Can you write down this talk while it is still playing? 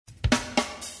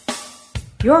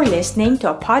You're listening to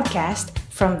a podcast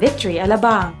from Victory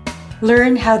Alabang.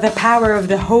 Learn how the power of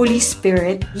the Holy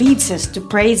Spirit leads us to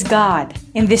praise God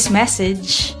in this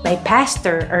message by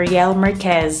Pastor Ariel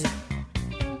Marquez.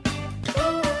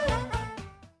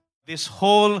 This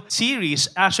whole series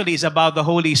actually is about the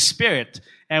Holy Spirit.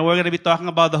 And we're going to be talking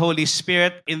about the Holy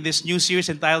Spirit in this new series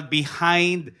entitled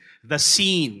Behind the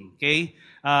Scene. Okay?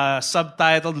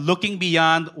 Subtitled Looking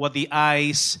Beyond What the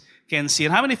Eyes Can See.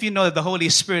 And how many of you know that the Holy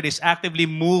Spirit is actively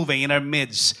moving in our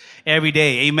midst every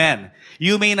day? Amen.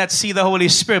 You may not see the Holy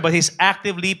Spirit, but He's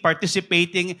actively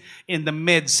participating in the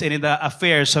midst and in the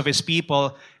affairs of His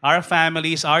people, our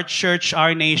families, our church,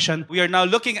 our nation. We are now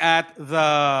looking at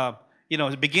the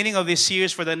beginning of this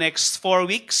series for the next 4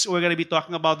 weeks. We're going to be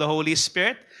talking about the Holy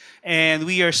Spirit. And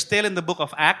we are still in the book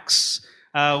of Acts.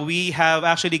 We have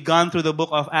actually gone through the book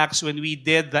of Acts when we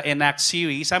did the Enact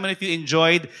series. How many of you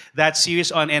enjoyed that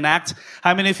series on Enact?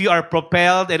 How many of you are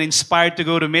propelled and inspired to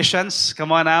go to missions?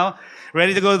 Come on now.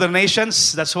 Ready to go to the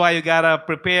nations? That's why you gotta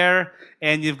prepare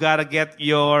and you've gotta get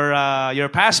your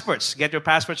passports. Get your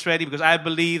passports ready because I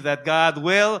believe that God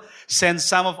will send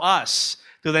some of us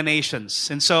to the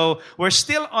nations. And so we're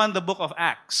still on the book of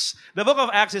Acts. The book of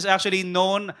Acts is actually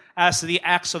known as the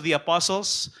Acts of the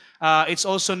Apostles. It's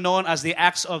also known as the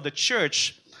Acts of the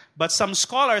Church. But some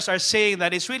scholars are saying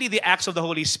that it's really the Acts of the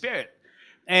Holy Spirit.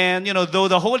 And, though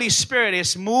the Holy Spirit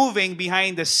is moving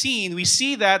behind the scene, we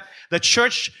see that the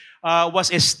church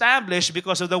was established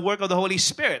because of the work of the Holy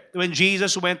Spirit. When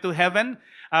Jesus went to heaven,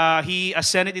 He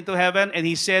ascended into heaven and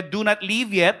He said, "Do not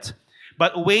leave yet,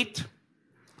 but wait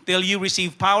till you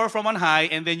receive power from on high,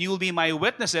 and then you will be my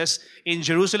witnesses in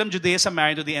Jerusalem, Judea,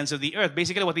 Samaria, to the ends of the earth."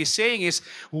 Basically, what He's saying is,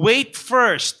 wait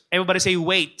first. Everybody say,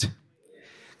 wait.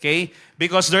 Okay?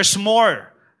 Because there's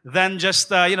more than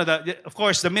just, of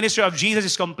course, the ministry of Jesus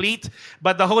is complete,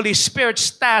 but the Holy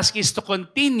Spirit's task is to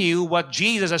continue what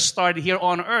Jesus has started here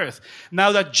on earth.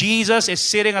 Now that Jesus is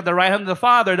sitting at the right hand of the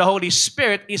Father, the Holy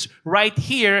Spirit is right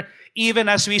here, even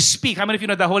as we speak. How many of you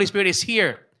know the Holy Spirit is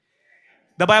here?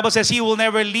 The Bible says He will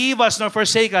never leave us nor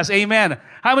forsake us. Amen.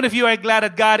 How many of you are glad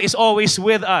that God is always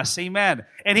with us? Amen.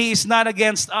 And He is not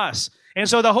against us. And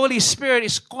so the Holy Spirit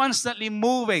is constantly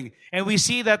moving. And we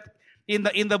see that in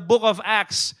the book of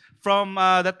Acts, from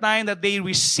the time that they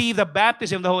received the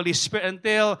baptism of the Holy Spirit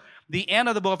until the end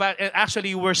of the book of Acts.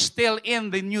 Actually, we're still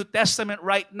in the New Testament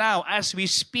right now as we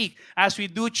speak, as we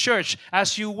do church,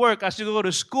 as you work, as you go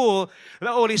to school.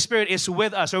 The Holy Spirit is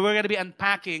with us. So we're going to be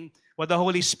unpacking what the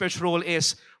Holy Spirit's role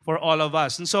is for all of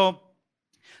us. And so,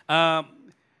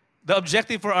 the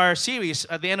objective for our series,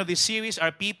 at the end of this series,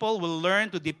 our people will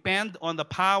learn to depend on the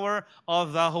power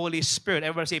of the Holy Spirit.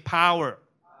 Everybody say power.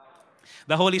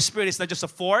 The Holy Spirit is not just a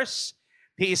force.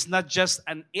 He is not just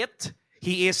an it.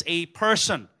 He is a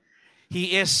person.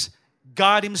 He is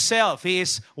God Himself. He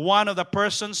is one of the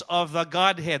persons of the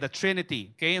Godhead, the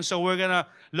Trinity. Okay, and so we're going to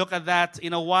look at that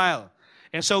in a while.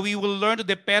 And so we will learn to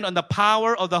depend on the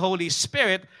power of the Holy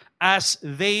Spirit as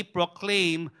they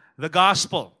proclaim the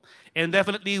gospel. And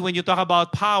definitely when you talk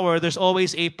about power, there's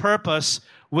always a purpose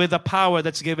with the power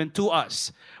that's given to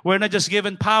us. We're not just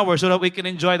given power so that we can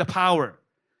enjoy the power.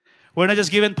 We're not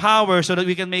just given power so that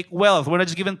we can make wealth. We're not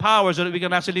just given power so that we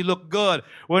can actually look good.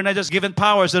 We're not just given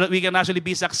power so that we can actually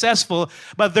be successful.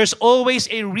 But there's always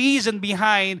a reason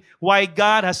behind why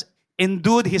God has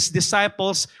endued His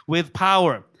disciples with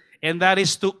power. And that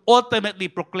is to ultimately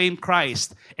proclaim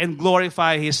Christ and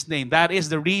glorify His name. That is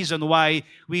the reason why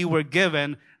we were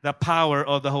given the power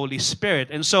of the Holy Spirit.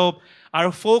 And so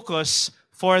our focus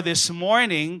for this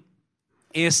morning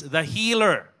is the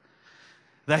healer.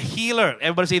 The healer.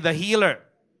 Everybody say the healer.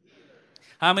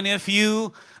 How many of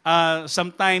you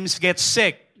sometimes get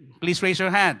sick? Please raise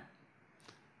your hand.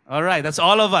 All right, that's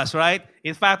all of us, right?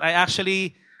 In fact, I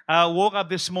actually woke up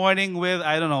this morning with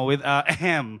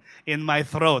ahem in my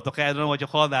throat. Okay, I don't know what you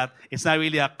call that. It's not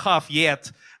really a cough yet,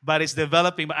 but it's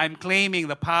developing. But I'm claiming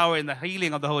the power and the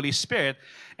healing of the Holy Spirit.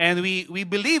 And we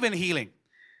believe in healing.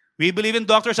 We believe in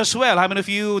doctors as well. How many of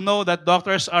you know that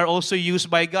doctors are also used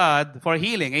by God for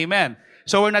healing? Amen.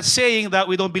 So we're not saying that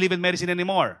we don't believe in medicine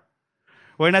anymore.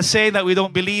 We're not saying that we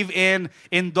don't believe in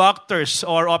doctors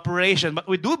or operation. But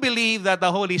we do believe that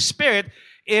the Holy Spirit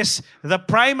is the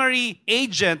primary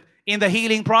agent in the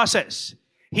healing process.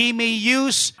 He may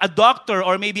use a doctor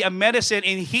or maybe a medicine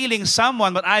in healing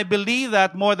someone, but I believe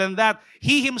that more than that,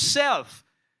 He Himself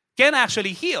can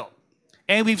actually heal.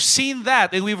 And we've seen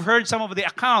that, and we've heard some of the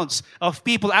accounts of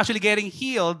people actually getting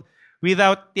healed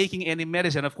without taking any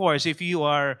medicine. Of course, if you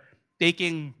are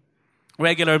taking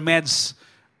regular meds,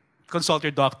 consult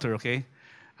your doctor, okay?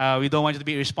 We don't want you to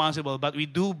be irresponsible, but we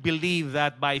do believe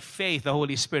that by faith, the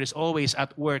Holy Spirit is always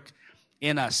at work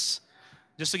in us.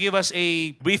 Just to give us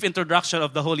a brief introduction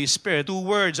of the Holy Spirit, two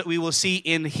words that we will see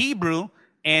in Hebrew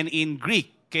and in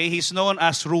Greek. Okay, He's known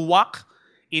as Ruach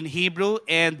in Hebrew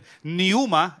and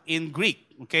Pneuma in Greek.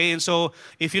 Okay, and so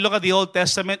if you look at the Old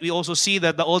Testament, we also see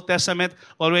that the Old Testament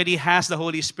already has the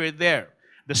Holy Spirit there.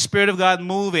 The Spirit of God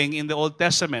moving in the Old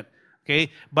Testament,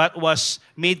 okay, but was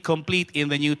made complete in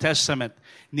the New Testament.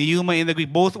 Pneuma in the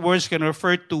Greek, both words can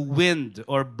refer to wind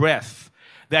or breath.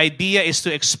 The idea is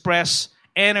to express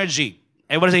energy.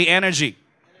 Everybody say energy,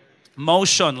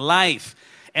 motion, life,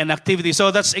 and activity.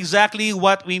 So that's exactly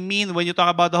what we mean when you talk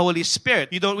about the Holy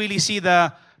Spirit. You don't really see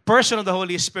the person of the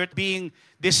Holy Spirit being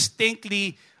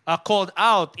distinctly called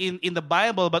out in the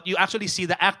Bible, but you actually see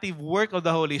the active work of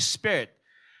the Holy Spirit.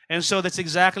 And so that's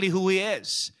exactly who He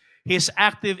is. He's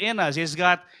active in us. He's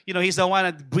got, He's the one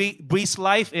that breathes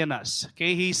life in us.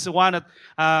 Okay, He's the one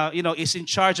that, is in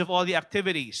charge of all the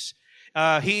activities.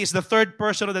 He is the third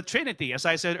person of the Trinity. As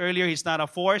I said earlier, He's not a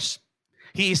force.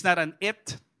 He is not an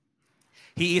it.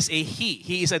 He is a He.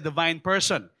 He is a divine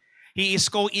person. He is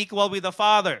co-equal with the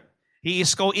Father. He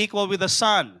is co-equal with the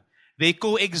Son. They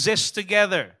coexist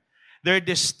together. They're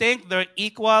distinct, they're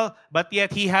equal, but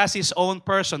yet He has His own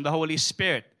person, the Holy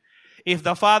Spirit. If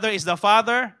the Father is the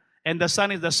Father and the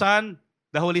Son is the Son,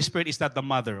 the Holy Spirit is not the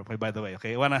Mother. Okay, by the way,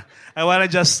 okay? I wanna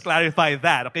just clarify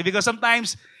that, okay? Because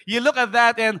sometimes you look at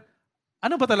that and,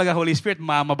 ano ba talaga Holy Spirit?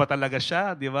 Mama ba talaga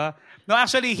siya? Di ba? No,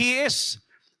 actually, He is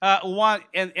one,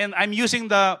 and I'm using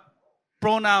the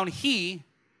pronoun He,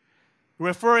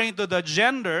 referring to the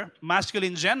gender,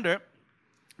 masculine gender,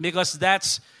 because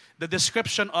that's the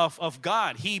description of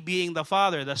God. He being the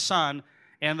Father, the Son,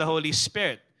 and the Holy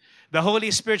Spirit. The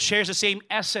Holy Spirit shares the same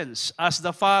essence as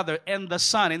the Father and the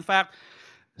Son. In fact,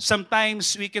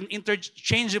 sometimes we can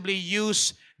interchangeably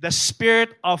use the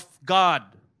Spirit of God,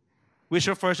 which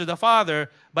refers to the Father,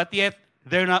 but yet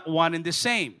they're not one and the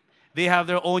same. They have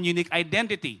their own unique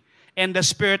identity. And the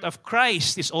Spirit of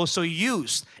Christ is also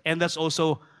used, and that's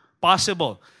also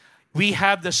possible. We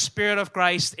have the Spirit of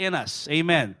Christ in us.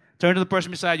 Amen. Turn to the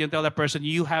person beside you and tell that person,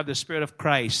 you have the Spirit of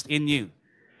Christ in you.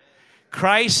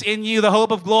 Christ in you, the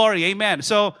hope of glory. Amen.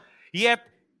 So, yet,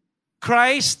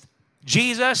 Christ,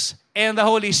 Jesus, and the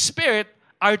Holy Spirit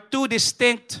are two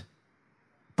distinct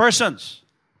persons.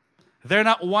 They're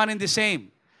not one and the same.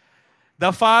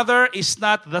 The Father is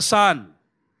not the Son.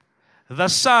 The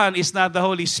Son is not the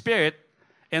Holy Spirit.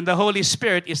 And the Holy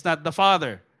Spirit is not the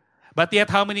Father. But yet,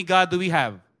 how many God do we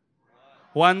have?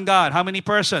 One God. How many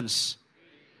persons?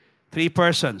 3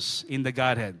 persons in the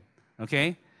Godhead.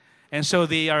 Okay? And so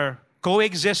they are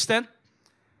coexistent,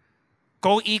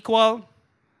 co-equal,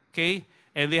 okay?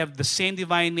 And they have the same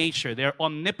divine nature. They are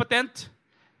omnipotent,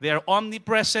 they are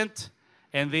omnipresent,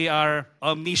 and they are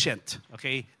omniscient,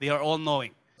 okay? They are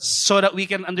all-knowing. So that we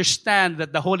can understand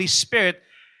that the Holy Spirit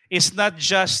is not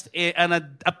just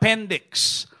an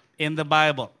appendix in the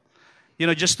Bible.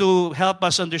 Just to help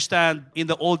us understand in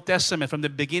the Old Testament, from the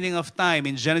beginning of time,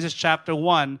 in Genesis chapter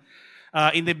 1,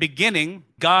 in the beginning,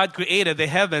 God created the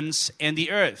heavens and the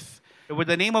earth. Where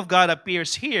the name of God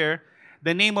appears here,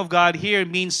 the name of God here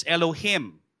means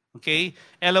Elohim. Okay?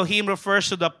 Elohim refers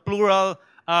to the plural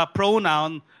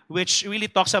pronoun, which really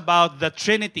talks about the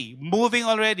Trinity, moving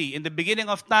already in the beginning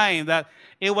of time, that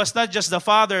it was not just the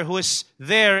Father who is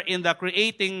there in the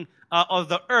creating of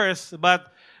the earth,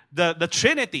 but the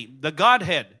Trinity, the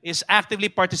Godhead, is actively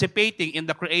participating in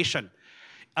the creation.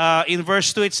 In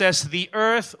verse 2, it says, the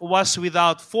earth was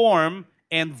without form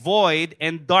and void,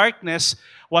 and darkness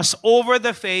was over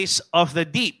the face of the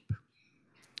deep.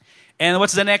 And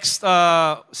what's the next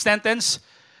sentence?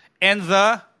 And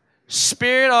the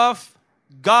Spirit of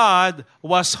God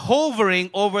was hovering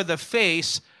over the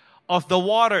face of the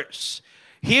waters.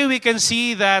 Here we can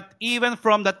see that even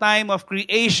from the time of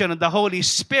creation, the Holy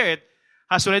Spirit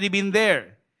has already been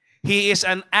there. He is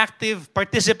an active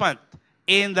participant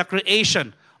in the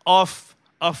creation of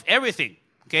everything.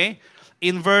 Okay?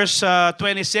 In verse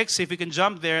 26, if we can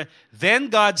jump there, then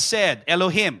God said,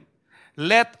 Elohim,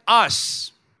 let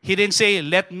us. He didn't say,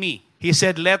 let me. He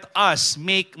said, let us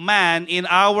make man in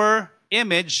our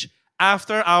image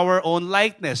after our own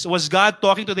likeness. Was God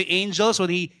talking to the angels when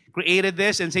He created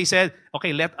this? And He said,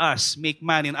 okay, let us make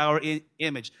man in our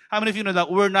image. How many of you know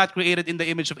that we're not created in the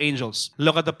image of angels?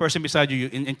 Look at the person beside you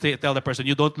and tell the person,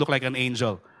 you don't look like an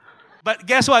angel. But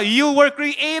guess what? You were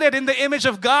created in the image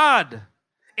of God.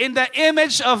 In the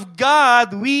image of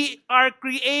God, we are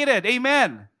created.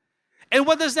 Amen. And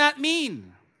what does that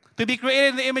mean? To be created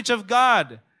in the image of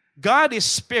God. God is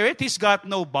spirit. He's got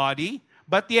no body.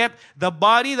 But yet, the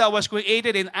body that was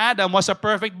created in Adam was a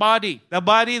perfect body. The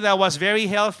body that was very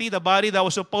healthy. The body that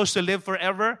was supposed to live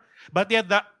forever. But yet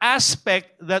the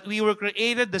aspect that we were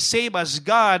created the same as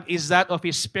God is that of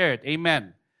His Spirit.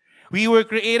 Amen. We were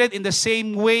created in the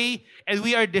same way, and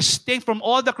we are distinct from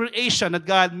all the creation that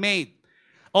God made.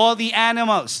 All the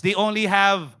animals, they only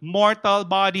have mortal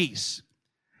bodies.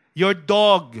 Your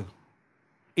dog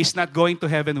is not going to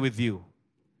heaven with you.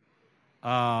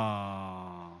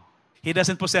 He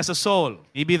doesn't possess a soul.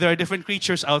 Maybe there are different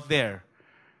creatures out there.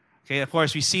 Okay, of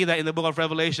course, we see that in the book of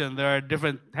Revelation, there are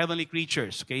different heavenly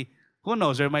creatures. Okay, who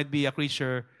knows? There might be a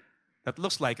creature that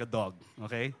looks like a dog.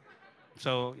 Okay,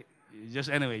 so just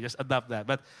adopt that.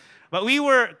 But we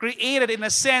were created in a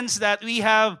sense that we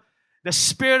have the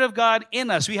Spirit of God in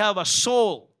us. We have a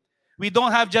soul. We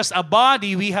don't have just a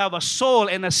body. We have a soul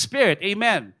and a spirit.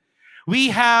 Amen. We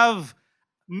have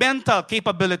mental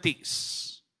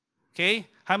capabilities. Okay?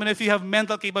 How many of you have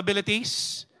mental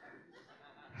capabilities?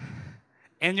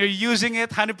 And you're using it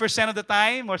 100% of the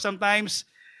time, or sometimes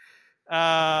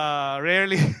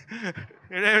rarely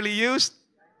used,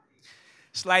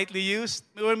 slightly used.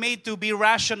 We were made to be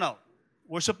rational.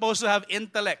 We're supposed to have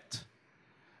intellect.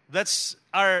 That's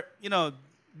our,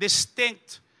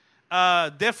 distinct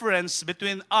difference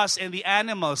between us and the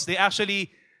animals.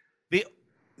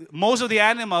 Most of the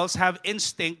animals have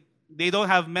instinct. They don't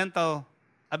have mental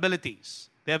abilities.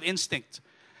 They have instinct.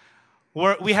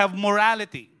 We have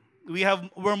morality.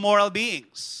 We're moral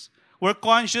beings. We're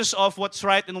conscious of what's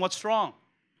right and what's wrong,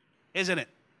 isn't it?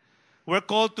 We're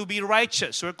called to be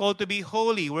righteous. We're called to be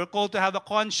holy. We're called to have a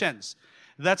conscience.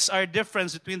 That's our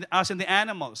difference between us and the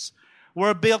animals.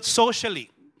 We're built socially.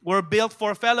 We're built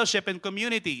for fellowship and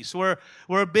communities.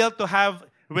 We're built to have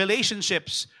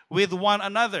relationships with one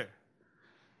another.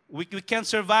 We can't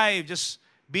survive just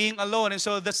being alone. And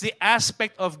so that's the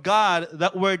aspect of God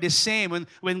that we're the same.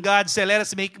 When God said, let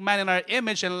us make man in our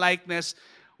image and likeness,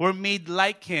 we're made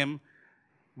like Him.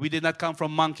 We did not come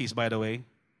from monkeys, by the way.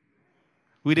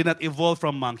 We did not evolve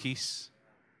from monkeys.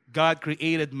 God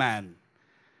created man.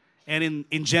 And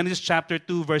in Genesis chapter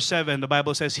 2, verse 7, the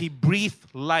Bible says He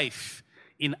breathed life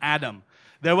in Adam.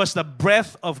 There was the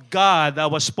breath of God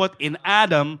that was put in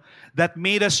Adam that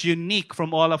made us unique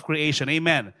from all of creation.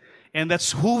 Amen. And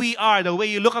that's who we are, the way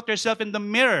you look at yourself in the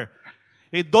mirror.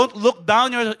 Don't look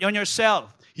down on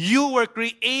yourself. You were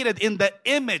created in the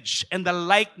image and the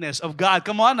likeness of God.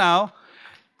 Come on now.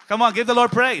 Come on, give the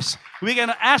Lord praise. We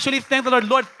can actually thank the Lord.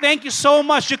 Lord, thank you so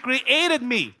much. You created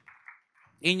me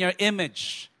in your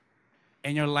image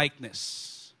and your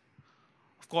likeness.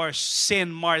 Of course, sin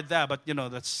marred that, but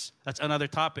that's another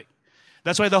topic.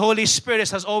 That's why the Holy Spirit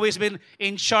has always been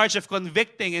in charge of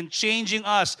convicting and changing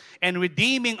us and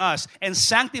redeeming us and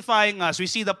sanctifying us. We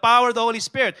see the power of the Holy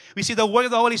Spirit. We see the work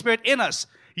of the Holy Spirit in us.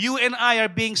 You and I are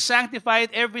being sanctified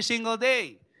every single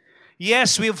day.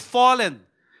 Yes, we've fallen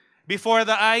before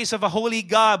the eyes of a holy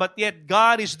God, but yet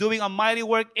God is doing a mighty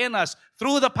work in us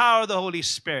through the power of the Holy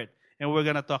Spirit. And we're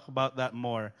going to talk about that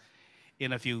more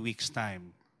in a few weeks'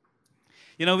 time.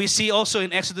 We see also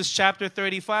in Exodus chapter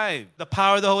 35, the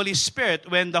power of the Holy Spirit,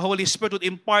 when the Holy Spirit would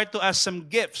impart to us some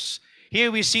gifts. Here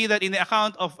we see that in the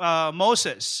account of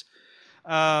Moses.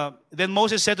 Then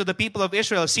Moses said to the people of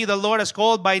Israel, see, the Lord has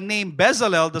called by name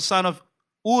Bezalel, the son of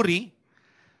Uri,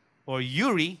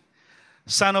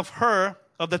 son of Hur,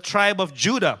 of the tribe of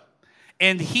Judah.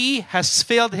 And He has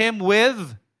filled him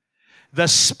with the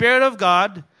Spirit of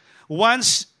God.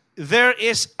 Once there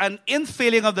is an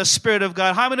infilling of the Spirit of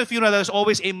God, how many of you know there's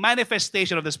always a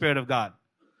manifestation of the Spirit of God?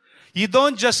 You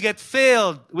don't just get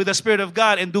filled with the Spirit of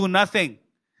God and do nothing.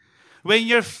 When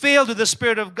you're filled with the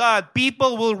Spirit of God,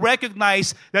 people will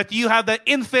recognize that you have the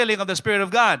infilling of the Spirit of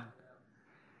God.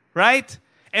 Right?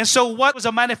 And so what was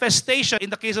a manifestation in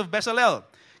the case of Bezalel?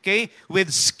 Okay?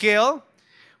 With skill,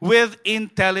 with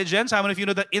intelligence. How many of you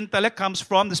know that intellect comes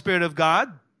from the Spirit of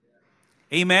God?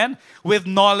 Amen. With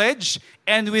knowledge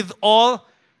and with all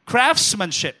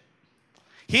craftsmanship.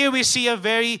 Here we see a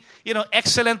very,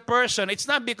 excellent person. It's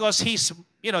not because he's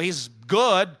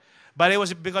good, but it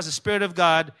was because the Spirit of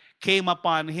God came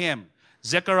upon him.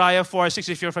 Zechariah 4:6,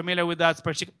 if you're familiar with that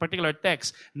particular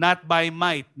text, not by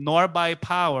might nor by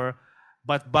power,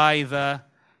 but by the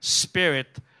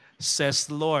Spirit, says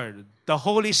the Lord. The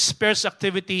Holy Spirit's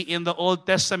activity in the Old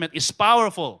Testament is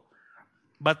powerful,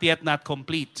 but yet not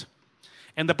complete.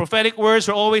 And the prophetic words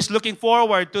were always looking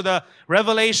forward to the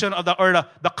revelation of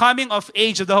the coming of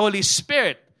age of the Holy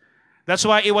Spirit. That's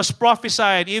why it was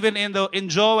prophesied even in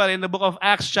Joel, in the book of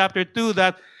Acts chapter 2,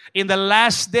 that in the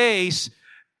last days,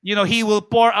 He will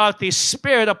pour out His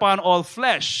Spirit upon all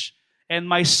flesh. And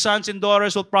my sons and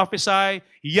daughters will prophesy,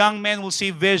 young men will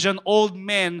see vision, old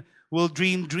men will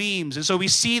dream dreams. And so we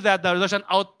see that there's an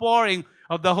outpouring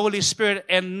of the Holy Spirit.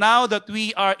 And now that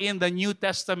we are in the New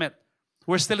Testament,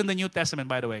 we're still in the New Testament,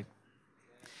 by the way.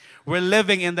 We're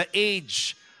living in the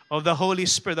age of the Holy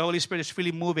Spirit. The Holy Spirit is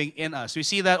really moving in us. We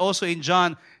see that also in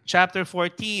John chapter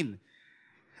 14.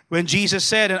 When Jesus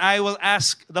said, and I will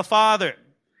ask the Father,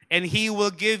 and He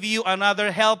will give you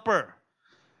another helper.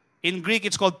 In Greek,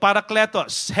 it's called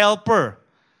parakletos, helper.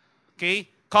 Okay?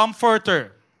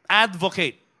 Comforter,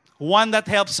 advocate, one that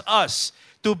helps us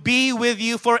to be with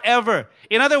you forever.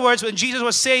 In other words, when Jesus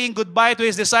was saying goodbye to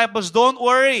His disciples, don't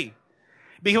worry.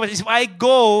 Because if I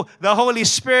go, the Holy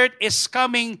Spirit is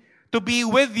coming to be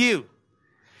with you.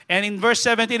 And in verse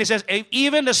 17, it says,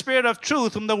 even the Spirit of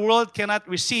truth, whom the world cannot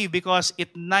receive, because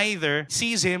it neither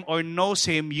sees Him or knows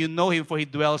Him, you know Him, for He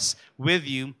dwells with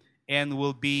you and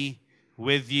will be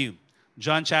with you.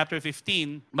 John chapter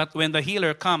 15, but when the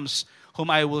healer comes, whom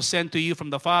I will send to you from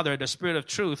the Father, the Spirit of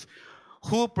truth,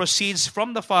 who proceeds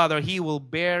from the Father, He will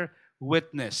bear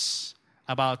witness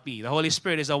about me. The Holy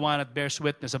Spirit is the one that bears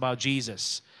witness about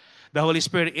Jesus. The Holy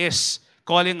Spirit is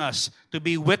calling us to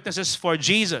be witnesses for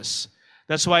Jesus.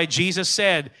 That's why Jesus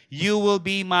said, you will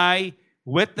be my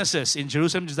witnesses in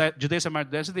Jerusalem, Judea, Samaria,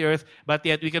 the ends of the earth. But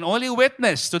yet we can only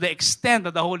witness to the extent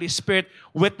that the Holy Spirit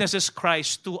witnesses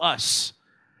Christ to us.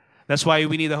 That's why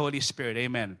we need the Holy Spirit.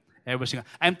 Amen.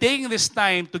 I'm taking this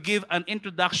time to give an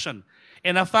introduction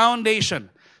and a foundation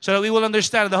so that we will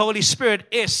understand the Holy Spirit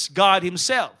is God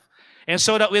Himself. And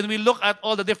so that when we look at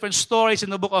all the different stories in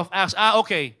the book of Acts,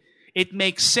 okay, it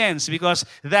makes sense because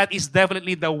that is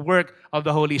definitely the work of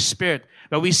the Holy Spirit.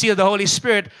 But we see that the Holy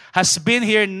Spirit has been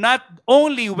here not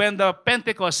only when the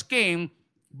Pentecost came,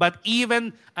 but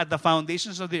even at the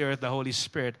foundations of the earth, the Holy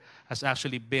Spirit has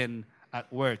actually been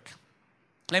at work.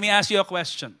 Let me ask you a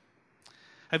question.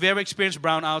 Have you ever experienced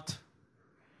brownout?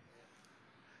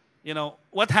 You know,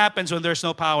 what happens when there's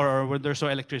no power or when there's no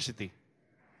electricity?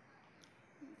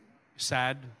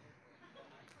 Sad.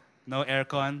 No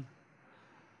aircon.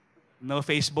 No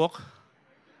Facebook.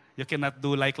 You cannot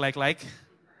do like.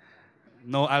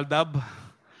 No Aldab.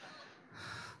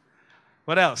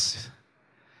 What else?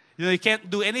 You know, you can't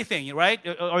do anything, right?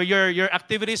 Or your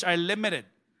activities are limited.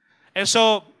 And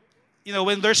so, you know,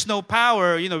 when there's no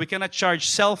power, you know, we cannot charge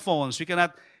cell phones. We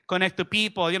cannot connect to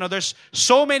people. You know, there's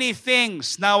so many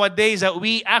things nowadays that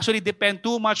we actually depend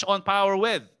too much on power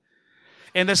with.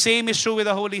 And the same is true with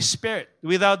the Holy Spirit.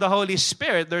 Without the Holy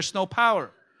Spirit, there's no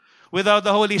power. Without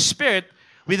the Holy Spirit,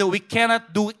 we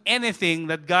cannot do anything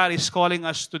that God is calling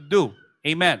us to do.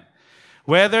 Amen.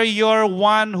 Whether you're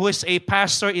one who is a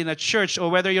pastor in a church,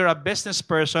 or whether you're a business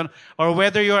person, or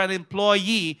whether you're an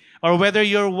employee, or whether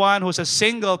you're one who's a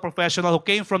single professional who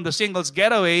came from the singles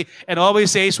getaway and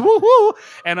always says, woohoo,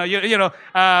 and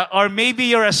or maybe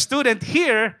you're a student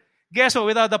here, guess what?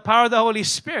 Without the power of the Holy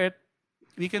Spirit,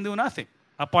 we can do nothing.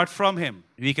 Apart from Him,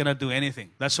 we cannot do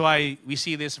anything. That's why we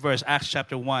see this verse, Acts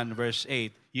chapter 1, verse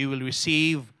 8. You will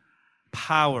receive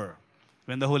power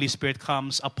when the Holy Spirit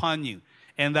comes upon you.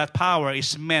 And that power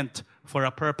is meant for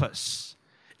a purpose.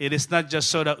 It is not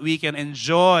just so that we can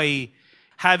enjoy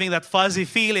having that fuzzy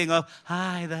feeling of,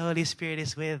 the Holy Spirit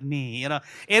is with me. You know,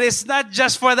 it is not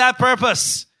just for that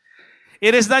purpose.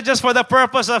 It is not just for the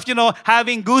purpose of,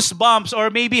 having goosebumps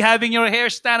or maybe having your hair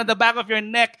stand at the back of your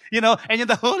neck, and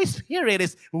the Holy Spirit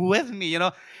is with me,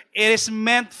 It is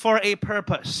meant for a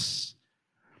purpose.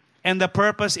 And the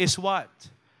purpose is what?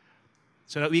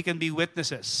 So that we can be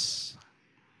witnesses.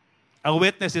 A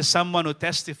witness is someone who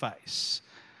testifies.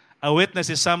 A witness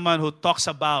is someone who talks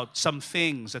about some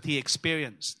things that he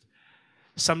experienced,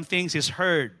 some things he's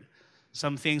heard,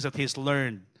 some things that he's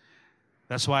learned.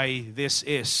 That's why this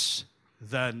is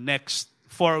the next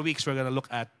 4 weeks we're going to look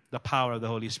at the power of the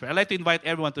Holy Spirit. I'd like to invite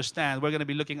everyone to stand. We're going to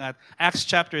be looking at Acts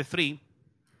chapter 3.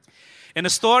 In the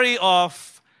story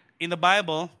in the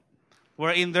Bible,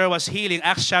 wherein there was healing,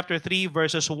 Acts chapter 3,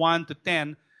 verses 1 to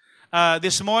 10.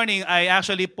 This morning, I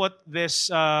actually put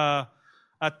this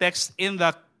text in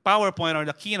the PowerPoint or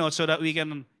the keynote so that we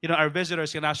can, our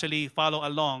visitors can actually follow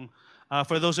along.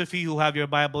 For those of you who have your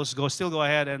Bibles, go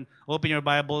ahead and open your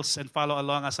Bibles and follow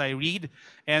along as I read.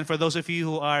 And for those of you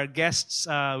who are guests,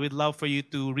 we'd love for you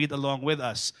to read along with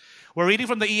us. We're reading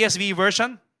from the ESV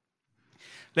version.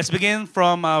 Let's begin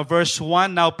from verse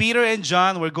 1. Now, Peter and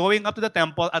John were going up to the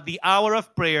temple at the hour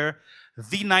of prayer,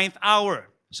 the 9th hour.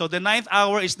 So the 9th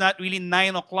hour is not really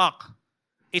 9 o'clock.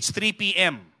 It's 3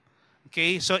 p.m.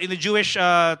 Okay, so in the Jewish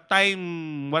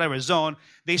time, zone,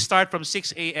 they start from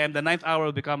 6 a.m. The 9th hour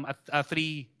will become a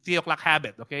 3 o'clock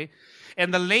habit, okay?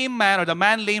 And the lame man, or the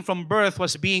man lame from birth,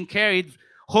 was being carried,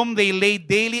 whom they laid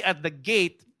daily at the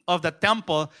gate of the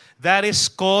temple that is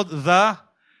called the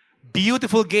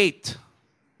Beautiful Gate.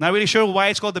 Not really sure why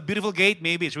it's called the beautiful gate.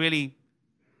 Maybe it's really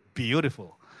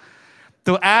beautiful.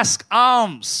 To ask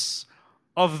alms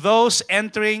of those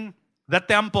entering the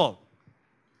temple.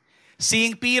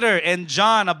 Seeing Peter and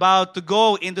John about to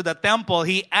go into the temple,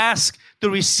 he asked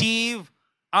to receive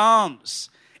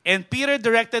alms. And Peter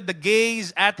directed the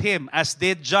gaze at him, as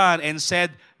did John, and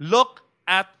said, "Look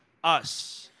at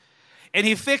us." And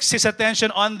he fixed his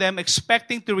attention on them,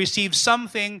 expecting to receive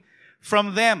something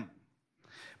from them.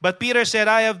 But Peter said,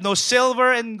 "I have no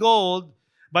silver and gold,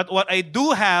 but what I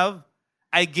do have,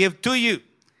 I give to you.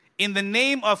 In the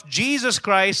name of Jesus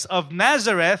Christ of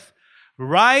Nazareth,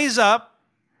 rise up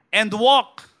and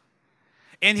walk."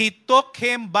 And he took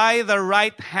him by the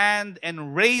right hand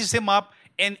and raised him up,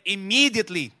 and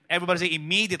immediately, everybody say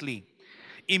immediately,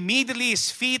 immediately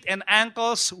his feet and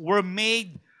ankles were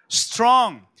made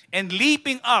strong. And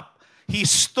leaping up, he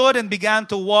stood and began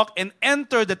to walk and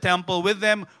entered the temple with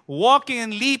them, walking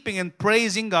and leaping and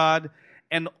praising God.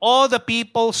 And all the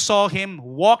people saw him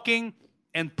walking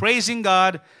and praising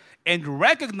God and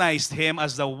recognized him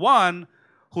as the one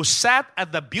who sat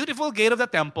at the beautiful gate of the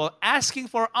temple asking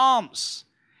for alms.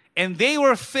 And they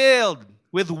were filled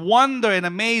with wonder and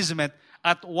amazement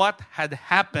at what had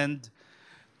happened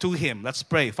to him. Let's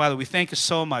pray. Father, we thank you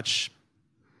so much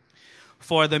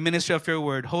for the ministry of your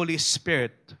word. Holy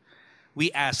Spirit,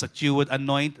 we ask that you would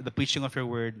anoint the preaching of your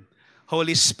word.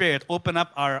 Holy Spirit, open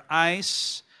up our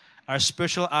eyes, our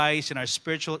spiritual eyes and our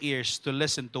spiritual ears to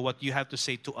listen to what you have to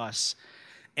say to us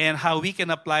and how we can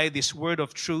apply this word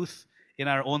of truth in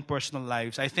our own personal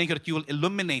lives. I thank you that you will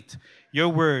illuminate your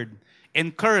word,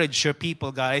 encourage your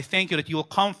people, God. I thank you that you will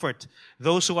comfort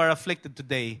those who are afflicted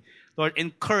today. Lord,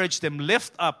 encourage them,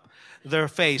 lift up their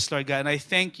face, Lord God. And I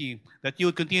thank you that you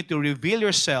will continue to reveal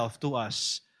yourself to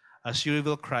us as you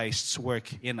reveal Christ's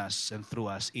work in us and through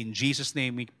us. In Jesus'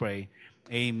 name we pray.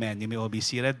 Amen. You may all be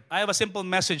seated. I have a simple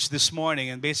message this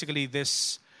morning, and basically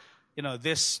this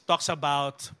talks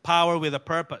about power with a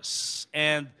purpose.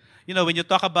 And, when you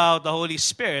talk about the Holy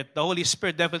Spirit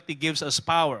definitely gives us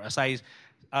power, as I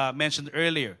mentioned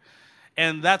earlier.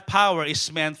 And that power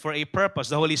is meant for a purpose.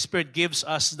 The Holy Spirit gives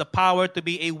us the power to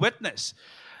be a witness.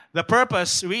 The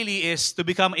purpose really is to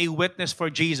become a witness for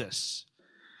Jesus.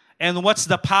 And what's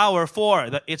the power for?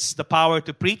 It's the power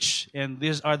to preach, and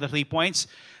these are the 3 points.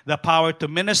 The power to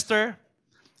minister,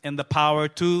 and the power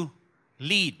to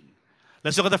lead.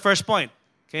 Let's look at the first point,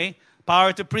 okay?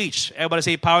 Power to preach. Everybody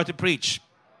say power to preach.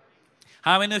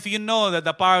 How many of you know that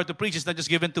the power to preach is not just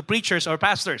given to preachers or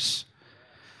pastors,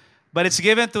 but it's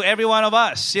given to every one of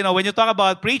us? When you talk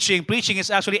about preaching is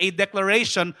actually a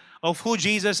declaration of who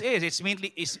Jesus is.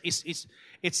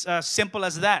 It's as simple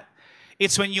as that.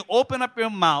 It's when you open up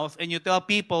your mouth and you tell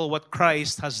people what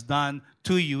Christ has done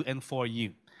to you and for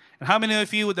you. And how many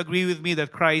of you would agree with me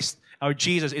that Christ, our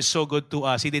Jesus, is so good to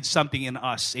us? He did something in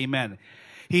us. Amen.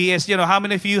 He is, how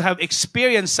many of you have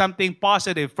experienced something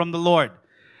positive from the Lord?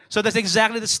 So that's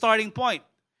exactly the starting point.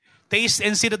 Taste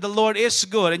and see that the Lord is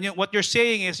good. And what you're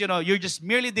saying is, you're just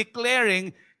merely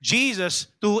declaring Jesus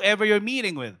to whoever you're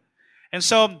meeting with. And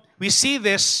so we see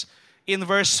this in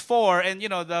verse 4. And,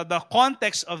 the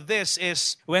context of this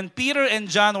is when Peter and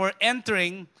John were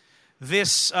entering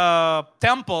this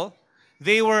temple,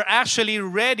 they were actually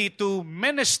ready to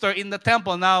minister in the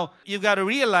temple. Now, you've got to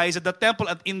realize that the temple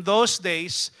in those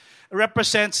days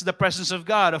represents the presence of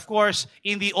God. Of course,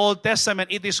 in the Old Testament,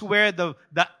 it is where the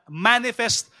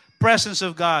manifest presence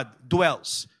of God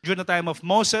dwells. During the time of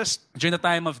Moses, during the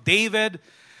time of David,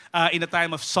 in the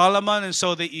time of Solomon, and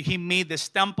so he made this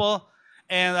temple.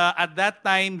 And at that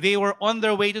time, they were on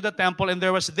their way to the temple, and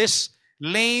there was this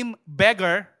lame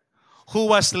beggar who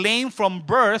was lame from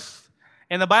birth.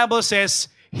 And the Bible says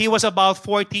he was about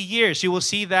 40 years. You will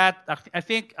see that, I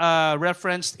think,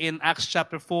 referenced in Acts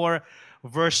chapter 4,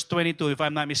 verse 22, if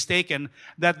I'm not mistaken,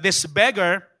 that this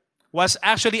beggar was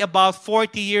actually about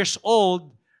 40 years old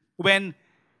when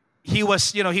he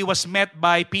was met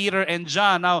by Peter and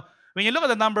John. Now, when you look at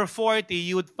the number 40,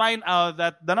 you would find out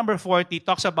that the number 40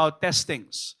 talks about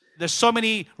testings. There's so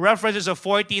many references of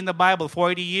 40 in the Bible.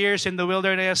 40 years in the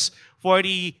wilderness,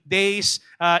 40 days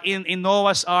in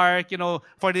Noah's Ark,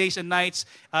 40 days and nights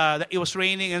that it was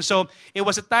raining. And so it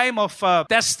was a time of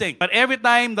testing. But every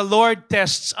time the Lord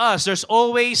tests us, there's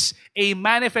always a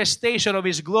manifestation of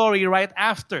His glory right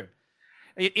after.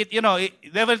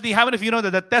 Definitely, how many of you know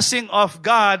that the testing of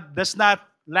God does not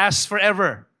last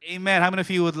forever? Amen. How many of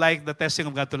you would like the testing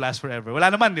of God to last forever?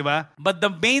 Wala naman, di ba? But the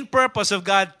main purpose of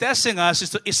God testing us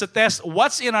is to test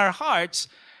what's in our hearts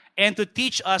and to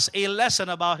teach us a lesson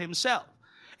about Himself.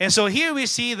 And so here we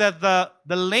see that the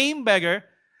lame beggar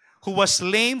who was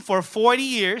lame for 40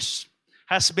 years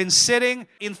has been sitting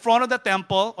in front of the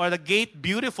temple or the gate,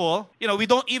 beautiful. We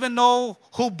don't even know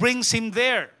who brings him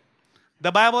there.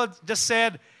 The Bible just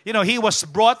said, he was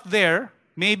brought there.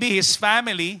 Maybe his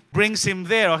family brings him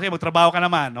there. Okay, magtrabaho ka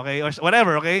naman, okay, or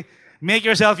whatever, okay? Make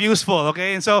yourself useful,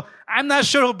 okay? And so I'm not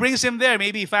sure who brings him there.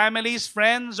 Maybe families,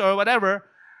 friends, or whatever.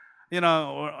 Or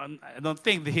I don't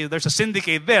think there's a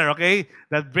syndicate there, okay,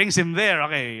 that brings him there,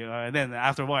 okay, and then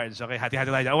afterwards, okay,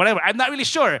 hati-hati or whatever. I'm not really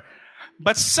sure.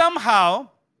 But somehow,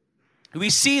 we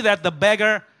see that the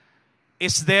beggar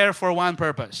is there for one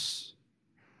purpose.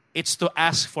 It's to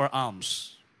ask for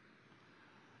alms.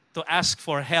 To ask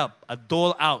for help, a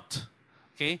dole out.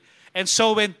 Okay? And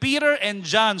so when Peter and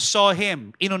John saw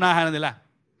him, inunahan na nila.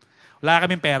 Wala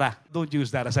kaming pera. Don't use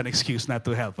that as an excuse not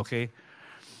to help, okay?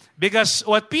 Because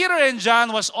what Peter and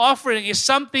John was offering is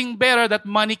something better that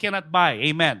money cannot buy.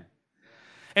 Amen.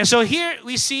 And so here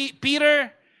we see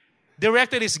Peter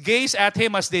directed his gaze at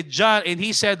him as did John, and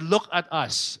he said, "Look at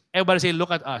us." Everybody say,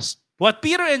 "Look at us." What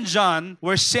Peter and John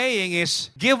were saying is,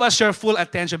 give us your full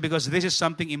attention because this is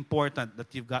something important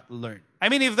that you've got to learn. I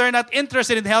mean, if they're not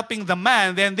interested in helping the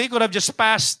man, then they could have just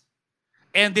passed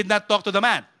and did not talk to the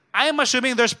man. I am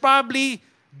assuming there's probably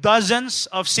dozens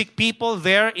of sick people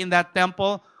there in that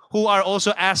temple who are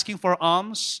also asking for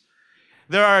alms.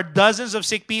 There are dozens of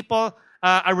sick people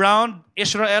around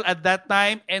Israel at that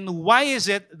time. And why is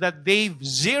it that they've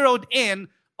zeroed in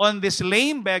on this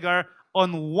lame beggar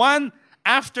on one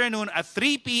afternoon at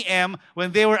 3 p.m.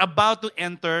 when they were about to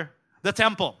enter the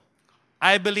temple?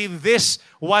 I believe this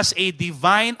was a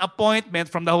divine appointment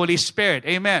from the Holy Spirit.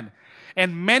 Amen.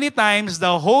 And many times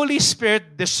the Holy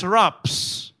Spirit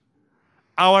disrupts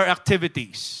our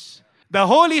activities. The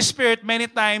Holy Spirit many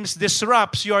times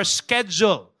disrupts your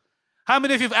schedule. How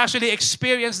many of you have actually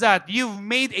experienced that? You've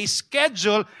made a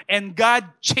schedule and God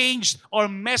changed or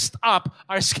messed up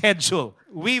our schedule.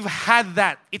 We've had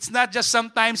that. It's not just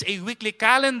sometimes a weekly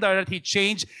calendar that He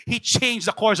changed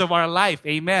the course of our life.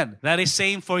 Amen. That is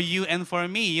same for you and for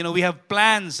me. We have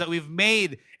plans that we've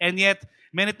made, and yet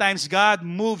many times God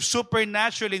moves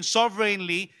supernaturally and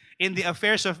sovereignly in the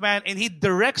affairs of man, and He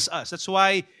directs us. That's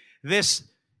why this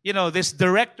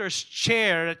director's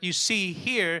chair that you see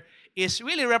here is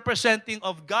really representing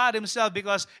of God Himself,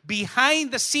 because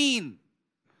behind the scene,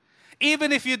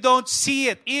 even if you don't see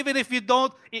it, even if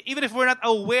we're not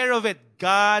aware of it,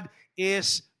 God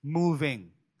is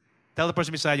moving. Tell the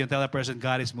person beside you, tell that person,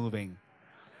 God is moving.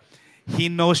 He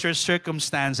knows your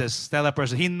circumstances. Tell that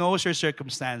person, He knows your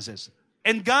circumstances.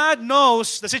 And God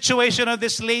knows the situation of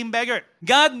this lame beggar.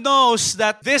 God knows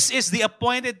that this is the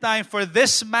appointed time for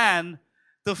this man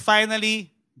to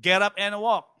finally get up and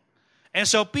walk. And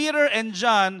so Peter and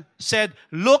John said,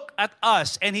 "Look at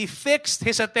us." And He fixed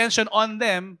His attention on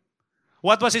them.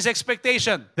 What was His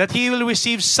expectation? That He will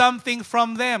receive something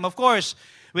from them. Of course,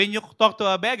 when you talk to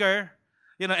a beggar,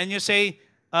 and you say,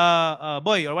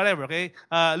 boy, or whatever, okay?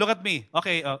 Look at me.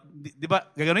 Okay, di ba?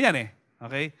 Gagano yan eh.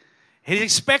 Okay? He's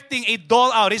expecting a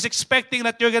dole out. He's expecting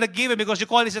that you're going to give him because you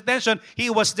call his attention. He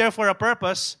was there for a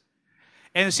purpose.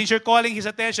 And since you're calling his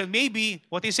attention, maybe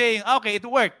what he's saying, okay, it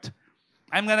worked.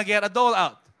 I'm going to get a dole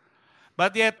out.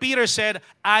 But yet Peter said,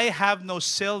 "I have no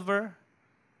silver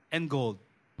and gold,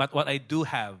 but what I do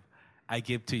have, I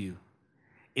give to you.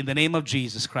 In the name of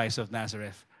Jesus Christ of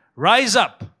Nazareth, rise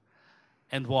up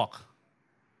and walk."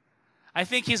 I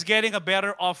think he's getting a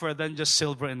better offer than just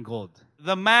silver and gold.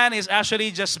 The man is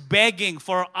actually just begging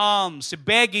for alms,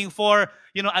 begging for,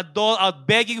 a dole out,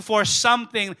 begging for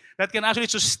something that can actually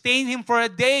sustain him for a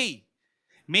day,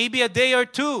 maybe a day or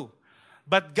two.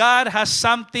 But God has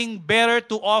something better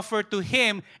to offer to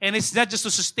him, and it's not just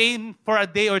to sustain him for a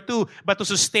day or two, but to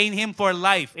sustain him for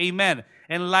life. Amen.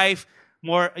 And life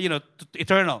more,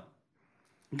 eternal.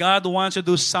 God wants to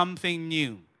do something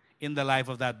new in the life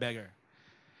of that beggar.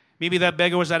 Maybe that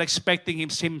beggar was not expecting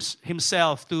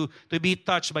himself to be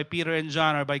touched by Peter and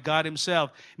John or by God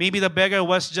Himself. Maybe the beggar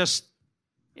was just,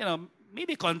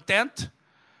 maybe content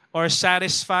or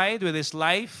satisfied with his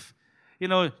life.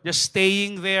 Just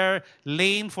staying there,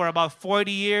 lame for about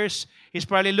 40 years. He's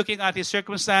probably looking at his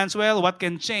circumstance. Well, what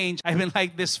can change? I've been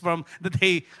like this from the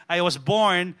day I was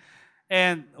born.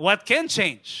 And what can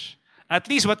change? At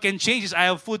least what can change is I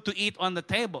have food to eat on the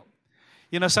table.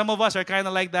 Some of us are kind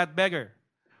of like that beggar.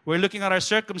 We're looking at our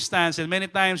circumstance, and many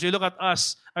times we look at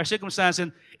us, our circumstance,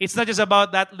 and it's not just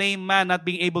about that lame man not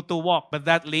being able to walk, but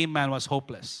that lame man was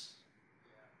hopeless.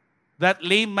 That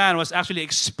lame man was actually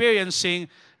experiencing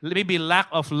maybe lack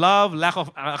of love, lack of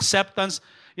acceptance.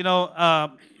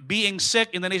 Being sick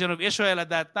in the nation of Israel at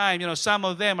that time, some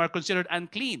of them are considered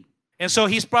unclean. And so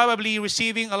he's probably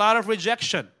receiving a lot of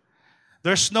rejection.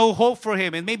 There's no hope for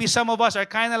him. And maybe some of us are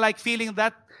kind of like feeling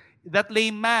that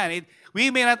lame man.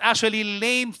 We may not actually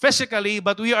lame physically,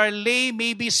 but we are lame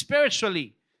maybe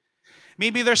spiritually.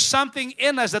 Maybe there's something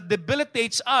in us that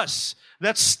debilitates us,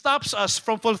 that stops us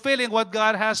from fulfilling what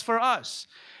God has for us.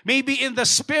 Maybe in the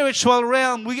spiritual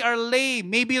realm, we are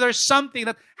lame. Maybe there's something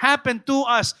that happened to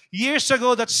us years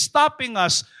ago that's stopping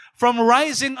us from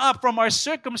rising up from our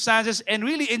circumstances and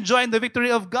really enjoying the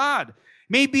victory of God.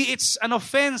 Maybe it's an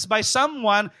offense by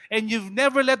someone and you've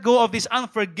never let go of this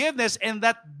unforgiveness and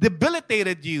that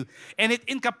debilitated you and it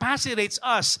incapacitates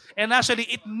us and actually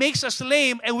it makes us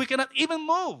lame and we cannot even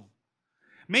move.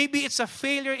 Maybe it's a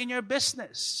failure in your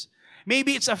business.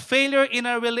 Maybe it's a failure in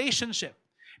a relationship.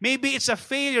 Maybe it's a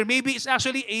failure. Maybe it's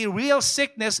actually a real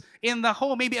sickness in the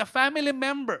home. Maybe a family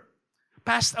member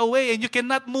passed away and you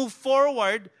cannot move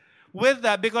forward with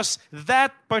that because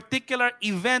that particular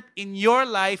event in your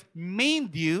life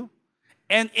maimed you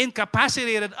and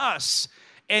incapacitated us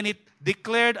and it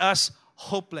declared us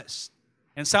hopeless.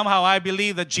 And somehow I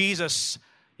believe that Jesus,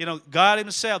 God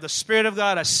himself, the Spirit of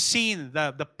God has seen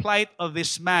the plight of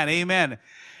this man. Amen.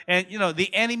 And, the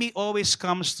enemy always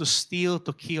comes to steal,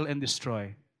 to kill, and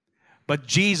destroy. But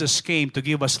Jesus came to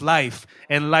give us life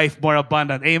and life more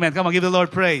abundant. Amen. Come on, give the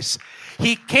Lord praise.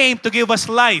 He came to give us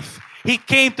life. He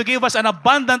came to give us an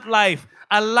abundant life.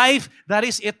 A life that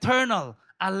is eternal.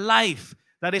 A life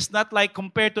that is not like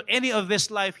compared to any of this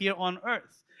life here on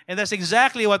earth. And that's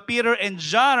exactly what Peter and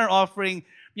John are offering,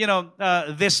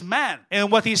 this man.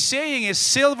 And what he's saying is,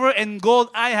 silver and gold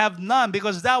I have none,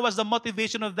 because that was the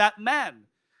motivation of that man.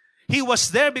 He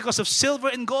was there because of silver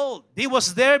and gold. He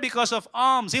was there because of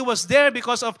alms. He was there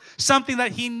because of something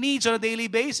that he needs on a daily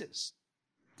basis.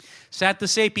 Sad to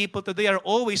say, people today are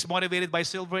always motivated by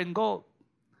silver and gold.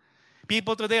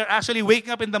 People today are actually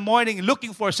waking up in the morning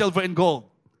looking for silver and gold.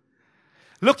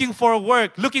 Looking for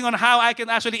work, looking on how I can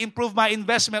actually improve my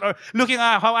investment, or looking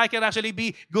at how I can actually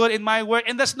be good in my work.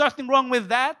 And there's nothing wrong with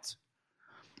that.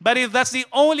 But if that's the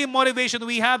only motivation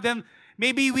we have, then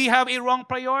maybe we have a wrong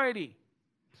priority.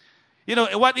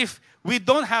 What if we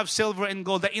don't have silver and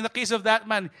gold? In the case of that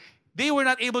man, they were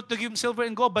not able to give him silver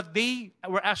and gold, but they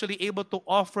were actually able to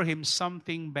offer him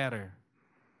something better.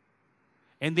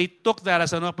 And they took that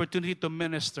as an opportunity to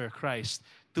minister Christ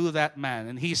to that man.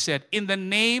 And he said, in the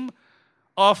name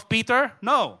of Peter?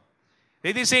 No.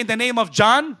 They didn't say in the name of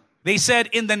John. They said,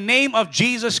 in the name of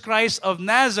Jesus Christ of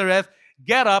Nazareth,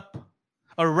 get up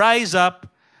or rise up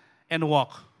and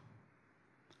walk.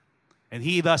 And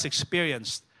he thus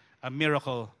experienced a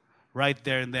miracle right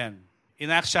there and then. In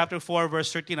Acts chapter 4,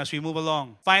 verse 13, as we move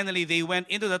along, finally they went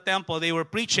into the temple. They were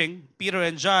preaching, Peter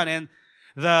and John, and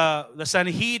the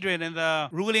Sanhedrin and the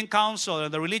ruling council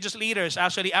and the religious leaders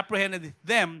actually apprehended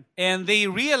them, and they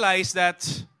realized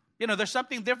that, there's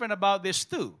something different about this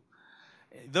too.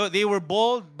 Though they were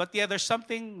bold, but there's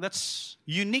something that's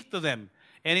unique to them.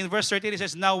 And in verse 13 it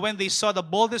says, now when they saw the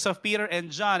boldness of Peter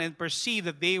and John and perceived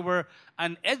that they were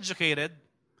uneducated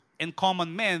and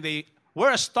common men, they were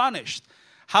astonished.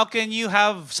 How can you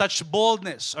have such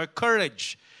boldness or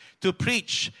courage to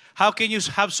preach? How can you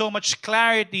have so much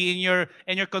clarity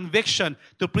in your conviction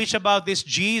to preach about this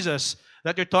Jesus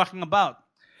that you're talking about?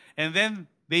 And then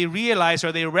they realize,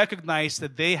 or they recognize,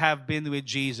 that they have been with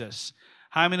Jesus.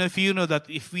 How many of you know that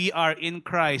if we are in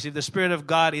Christ, if the Spirit of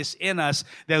God is in us,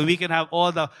 then we can have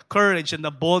all the courage and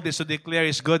the boldness to declare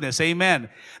His goodness? Amen.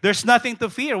 There's nothing to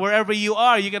fear. Wherever you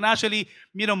are, you can actually,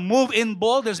 move in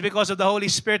boldness because of the Holy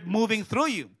Spirit moving through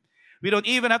you. We don't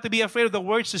even have to be afraid of the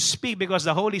words to speak, because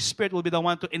the Holy Spirit will be the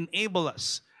one to enable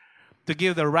us to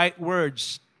give the right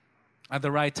words at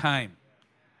the right time.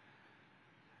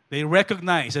 They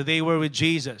recognized that they were with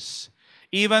Jesus.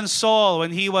 Even Saul,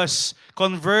 when he was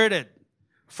converted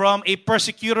from a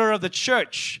persecutor of the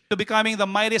church to becoming the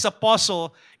mightiest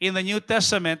apostle in the New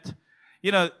Testament,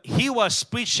 he was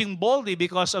preaching boldly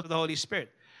because of the Holy Spirit.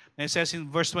 And it says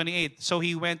in verse 28, so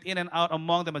he went in and out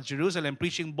among them at Jerusalem,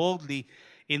 preaching boldly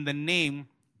in the name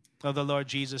of the Lord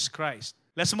Jesus Christ.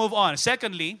 Let's move on.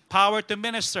 Secondly, power to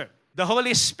minister. The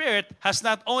Holy Spirit has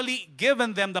not only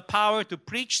given them the power to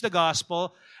preach the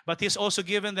gospel, but He's also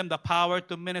given them the power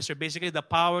to minister. Basically, the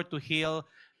power to heal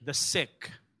the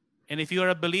sick. And if you are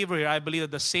a believer here, I believe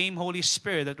that the same Holy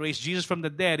Spirit that raised Jesus from the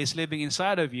dead is living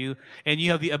inside of you, and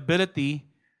you have the ability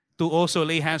to also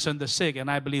lay hands on the sick,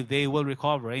 and I believe they will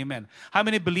recover. Amen. How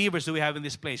many believers do we have in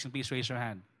this place? And please raise your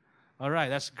hand. All right,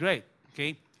 that's great.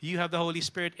 Okay, you have the Holy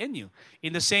Spirit in you.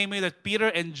 In the same way that Peter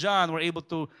and John were able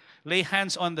to lay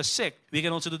hands on the sick, we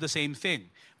can also do the same thing.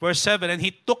 Verse 7, and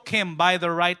he took him by the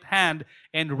right hand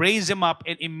and raised him up,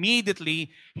 and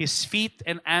immediately his feet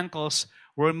and ankles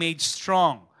were made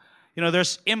strong.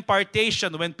 There's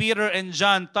impartation when Peter and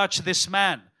John touch this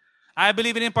man. I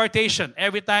believe in impartation.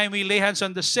 Every time we lay hands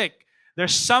on the sick,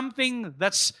 there's something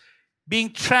that's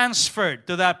being transferred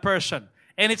to that person.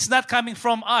 And it's not coming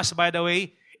from us, by the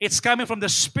way. It's coming from the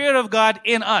Spirit of God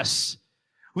in us.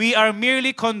 We are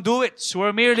merely conduits.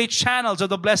 We're merely channels of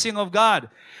the blessing of God.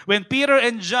 When Peter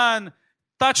and John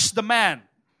touched the man,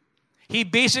 he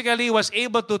basically was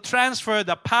able to transfer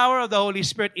the power of the Holy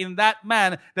Spirit in that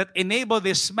man that enabled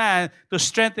this man to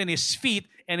strengthen his feet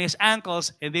and his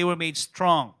ankles, and they were made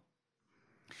strong.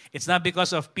 It's not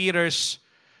because of Peter's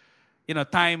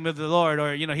time with the Lord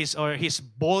or his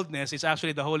boldness. It's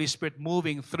actually the Holy Spirit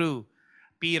moving through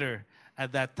Peter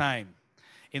at that time.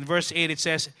 In verse 8 it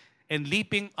says, "And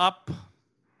leaping up,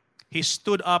 he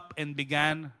stood up and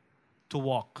began to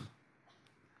walk."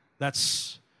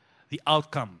 That's the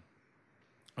outcome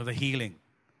of the healing.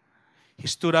 He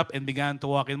stood up and began to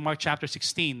walk. In Mark chapter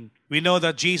 16, we know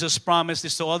that Jesus promised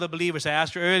this to all the believers. I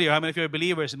asked you earlier, how many of you are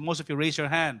believers? And most of you raise your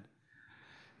hand.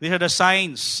 These are the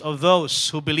signs of those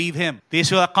who believe Him.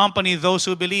 These will accompany those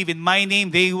who believe. In my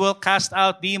name, they will cast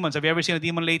out demons. Have you ever seen a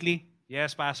demon lately?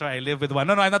 Yes, Pastor, I live with one.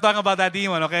 No, I'm not talking about that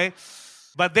demon, okay?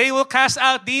 But they will cast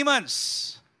out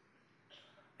demons.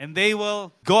 And they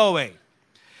will go away.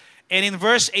 And in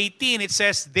verse 18, it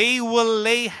says, they will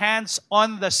lay hands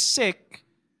on the sick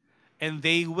and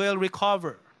they will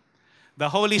recover. The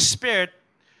Holy Spirit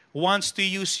wants to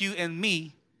use you and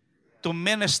me to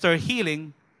minister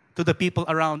healing to the people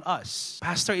around us.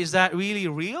 Pastor, is that really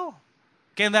real?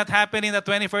 Can that happen in the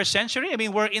 21st century? I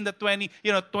mean, we're in the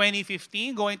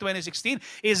 2015, going 2016.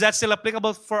 Is that still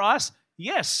applicable for us?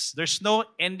 Yes. There's no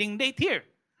ending date here.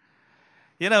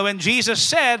 When Jesus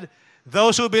said,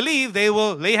 those who believe, they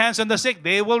will lay hands on the sick,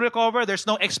 they will recover. There's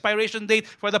no expiration date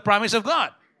for the promise of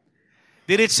God.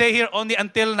 Did it say here only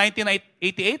until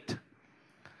 1988?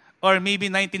 Or maybe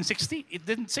 1960? It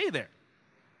didn't say there.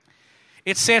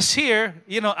 It says here,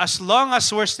 as long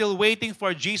as we're still waiting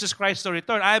for Jesus Christ to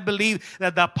return, I believe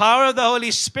that the power of the Holy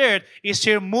Spirit is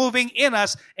here moving in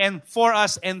us and for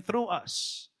us and through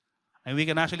us. And we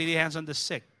can actually lay hands on the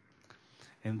sick.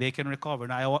 And they can recover.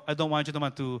 Now, I don't want you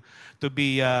to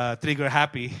be trigger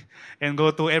happy and go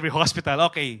to every hospital.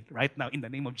 Okay, right now, in the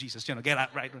name of Jesus, get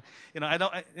out, right?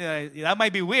 That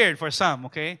might be weird for some,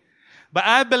 okay? But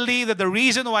I believe that the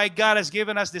reason why God has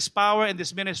given us this power and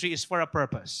this ministry is for a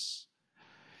purpose.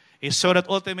 It's so that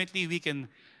ultimately we can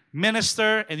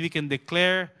minister and we can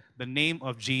declare the name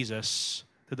of Jesus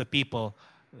to the people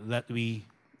that we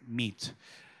meet.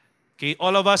 Okay,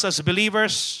 all of us as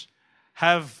believers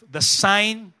have the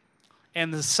sign,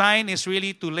 and the sign is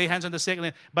really to lay hands on the sick.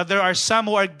 But there are some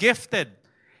who are gifted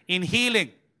in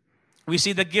healing. We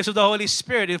see the gifts of the Holy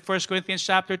Spirit in 1 Corinthians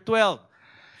chapter 12.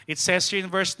 It says here in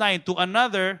verse 9, to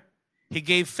another He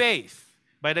gave faith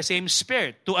by the same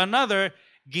Spirit. To another,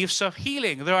 gifts of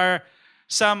healing. There are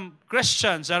some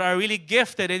Christians that are really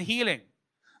gifted in healing.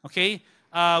 Okay?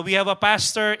 We have a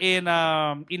pastor in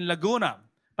Laguna,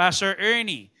 Pastor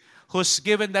Ernie, who's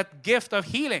given that gift of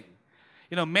healing.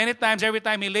 Many times, every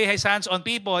time he lays his hands on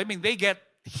people, they get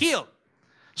healed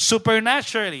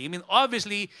supernaturally.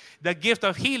 Obviously, the gift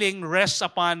of healing rests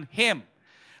upon him.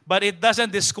 But it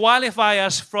doesn't disqualify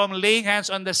us from laying hands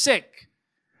on the sick.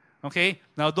 Okay?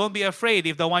 Now, don't be afraid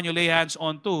if the one you lay hands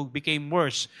on to became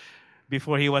worse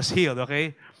before he was healed,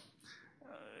 okay?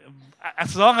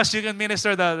 As long as you can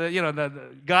minister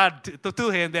the God to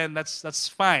him, then that's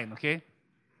fine, okay?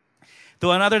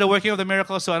 To another, the working of the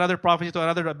miracles. To another, prophecy. To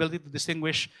another, the ability to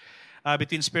distinguish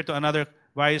between spirit. To another,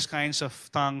 various kinds of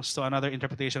tongues. To another,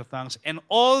 interpretation of tongues. And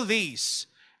all these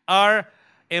are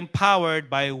empowered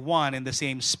by one and the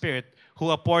same Spirit, who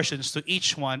apportions to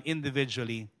each one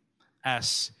individually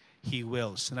as He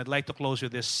wills. And I'd like to close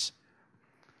with this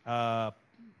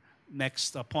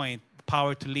next point,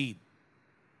 power to lead.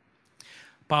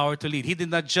 Power to lead. He did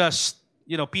not just,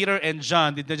 Peter and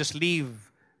John did not just leave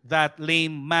that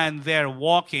lame man there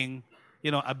walking,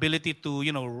 ability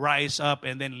to, rise up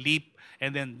and then leap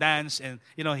and then dance. And,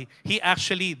 they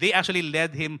actually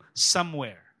led him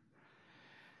somewhere.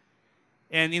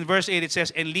 And in verse 8 it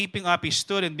says, and leaping up he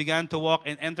stood and began to walk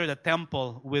and enter the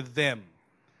temple with them.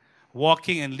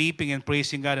 Walking and leaping and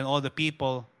praising God, and all the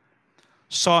people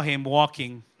saw him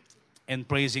walking and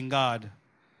praising God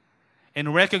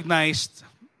and recognized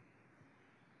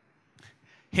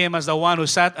him as the one who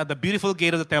sat at the beautiful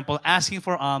gate of the temple asking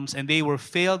for alms, and they were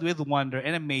filled with wonder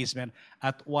and amazement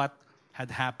at what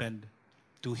had happened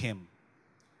to him.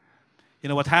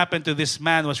 What happened to this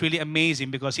man was really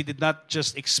amazing, because he did not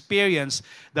just experience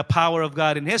the power of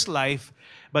God in his life,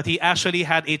 but he actually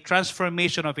had a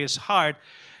transformation of his heart.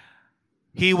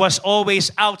 He was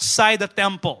always outside the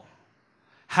temple.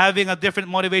 having a different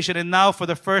motivation. And now, for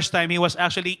the first time, he was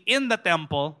actually in the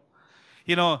temple,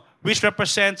 which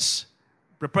represents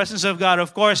the presence of God.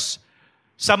 Of course,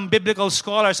 some biblical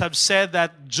scholars have said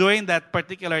that during that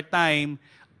particular time,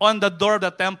 on the door of the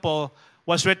temple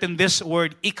was written this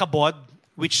word, Ichabod,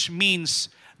 which means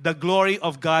the glory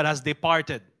of God has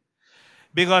departed.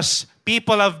 Because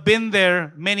people have been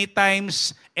there many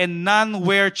times and none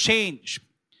were changed.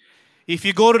 If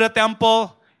you go to the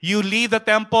temple, you leave the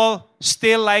temple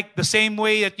still like the same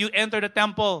way that you enter the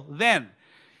temple then.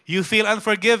 You feel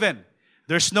unforgiven.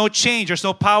 There's no change. There's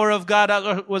no power of God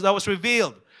that was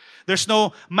revealed. There's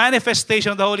no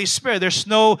manifestation of the Holy Spirit. There's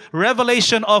no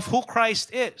revelation of who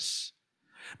Christ is.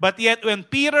 But yet when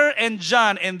Peter and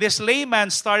John and this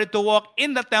layman started to walk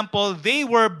in the temple, they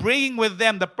were bringing with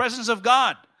them the presence of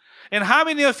God. And how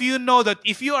many of you know that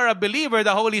if you are a believer,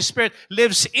 the Holy Spirit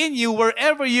lives in you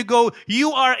wherever you go?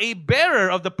 You are a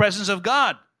bearer of the presence of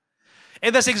God.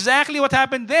 And that's exactly what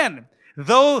happened then.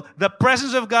 Though the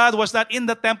presence of God was not in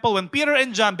the temple, when Peter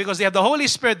and John, because they have the Holy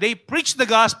Spirit, they preached the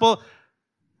gospel,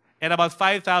 and about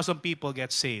 5,000 people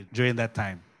get saved during that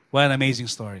time. What an amazing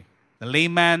story. The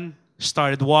layman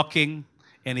started walking,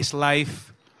 and his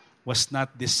life was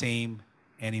not the same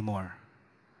anymore.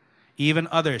 Even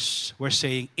others were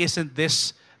saying, isn't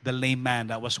this the lame man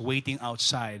that was waiting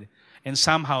outside? And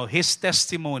somehow his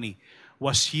testimony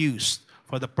was used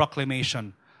for the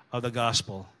proclamation of the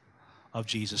gospel of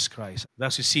Jesus Christ.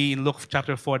 Thus you see in Luke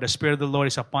chapter 4, the Spirit of the Lord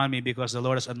is upon me because the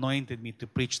Lord has anointed me to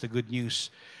preach the good news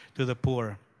to the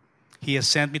poor. He has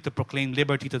sent me to proclaim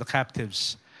liberty to the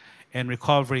captives and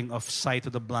recovering of sight to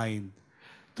the blind,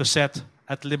 to set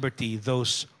at liberty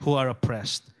those who are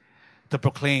oppressed, to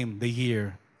proclaim the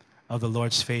year of the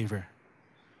Lord's favor.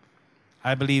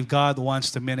 I believe God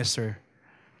wants to minister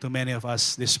to many of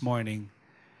us this morning.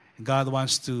 God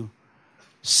wants to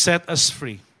set us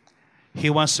free. He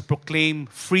wants to proclaim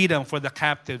freedom for the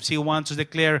captives. He wants to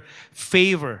declare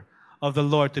favor of the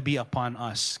Lord to be upon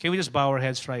us. Can we just bow our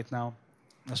heads right now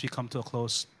as we come to a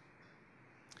close?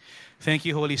 Thank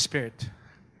you, Holy Spirit.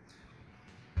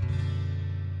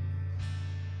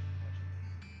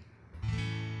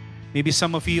 Maybe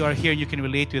some of you are here and you can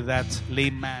relate with that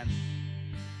lame man.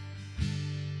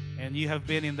 And you have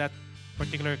been in that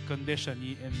particular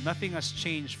condition and nothing has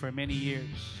changed for many years.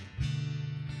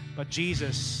 But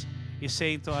Jesus is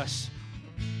saying to us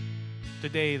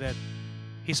today that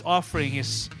He's offering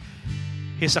His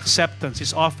acceptance.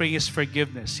 He's offering His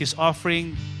forgiveness. He's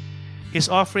offering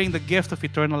the gift of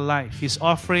eternal life. He's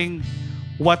offering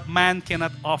what man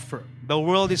cannot offer. The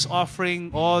world is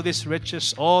offering all these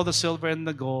riches, all the silver and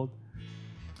the gold.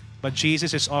 But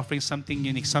Jesus is offering something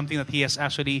unique, something that He has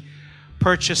actually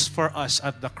purchased for us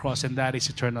at the cross, and that is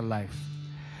eternal life.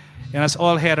 And as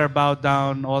all heads are bowed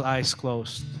down, all eyes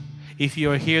closed, if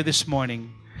you are here this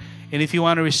morning, and if you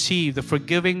want to receive the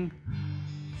forgiving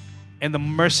and the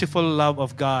merciful love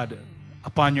of God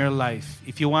upon your life,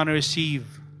 if you want to receive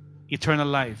eternal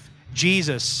life,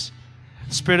 Jesus,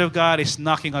 the Spirit of God, is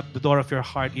knocking at the door of your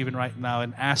heart even right now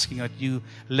and asking that you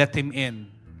let Him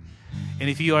in. And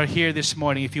if you are here this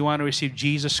morning, if you want to receive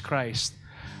Jesus Christ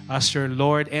as your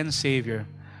Lord and Savior,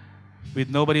 with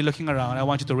nobody looking around, I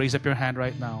want you to raise up your hand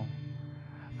right now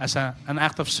as an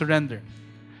act of surrender.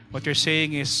 What you're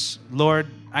saying is, Lord,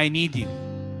 I need You.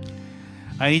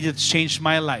 I need You to change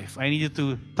my life. I need You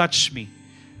to touch me.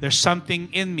 There's something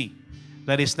in me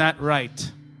that is not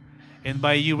right. And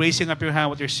by you raising up your hand,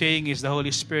 what you're saying is the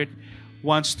Holy Spirit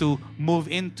wants to move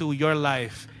into your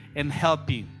life and help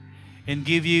you and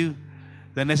give you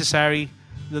the necessary,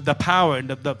 the power.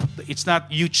 And it's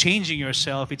not you changing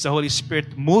yourself. It's the Holy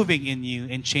Spirit moving in you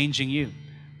and changing you.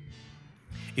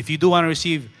 If you do want to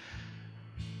receive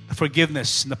the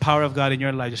forgiveness and the power of God in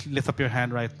your life, just lift up your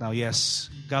hand right now. Yes,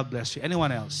 God bless you.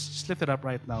 Anyone else? Just lift it up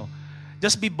right now.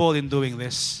 Just be bold in doing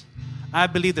this. I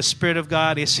believe the Spirit of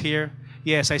God is here.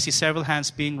 Yes, I see several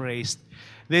hands being raised.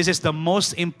 This is the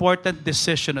most important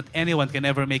decision that anyone can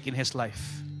ever make in his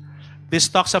life. This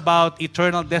talks about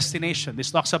eternal destination.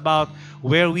 This talks about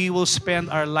where we will spend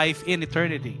our life in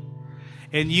eternity.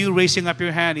 And you raising up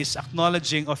your hand is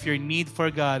acknowledging of your need for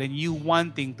God and you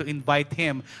wanting to invite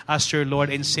Him as your Lord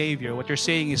and Savior. What you're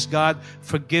saying is, God,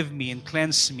 forgive me and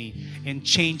cleanse me and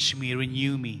change me,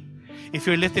 renew me. If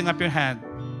you're lifting up your hand,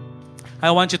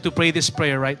 I want you to pray this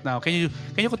prayer right now. Can you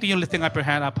continue lifting up your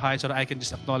hand up high so that I can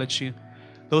just acknowledge you?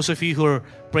 Those of you who are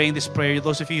praying this prayer,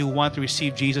 those of you who want to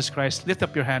receive Jesus Christ, lift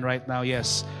up your hand right now.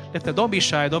 Yes, lift it. Don't be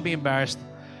shy. Don't be embarrassed.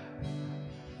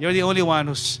 You're the only one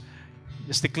who's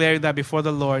just declaring that before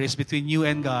the Lord. It's between you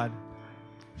and God.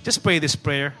 Just pray this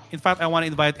prayer. In fact, I want to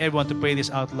invite everyone to pray this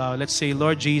out loud. Let's say,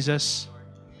 Lord Jesus,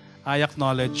 I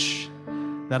acknowledge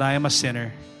that I am a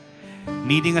sinner,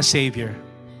 needing a Savior.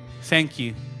 Thank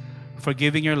you for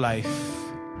giving your life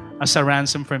as a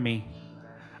ransom for me.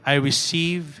 I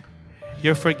receive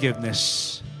your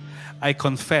forgiveness. I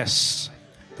confess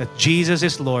that Jesus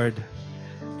is Lord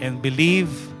and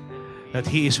believe that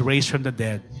He is raised from the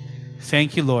dead.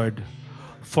 Thank you, Lord,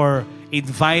 for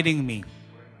inviting me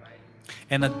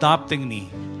and adopting me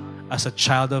as a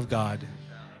child of God.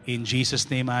 In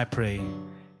Jesus' name I pray.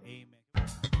 Amen.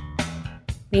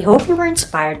 We hope you were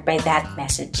inspired by that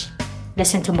message.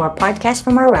 Listen to more podcasts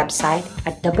from our website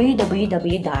at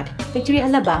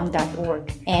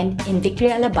www.victoryalabang.org and in Victory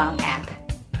Alabang app.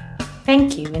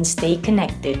 Thank you and stay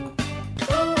connected.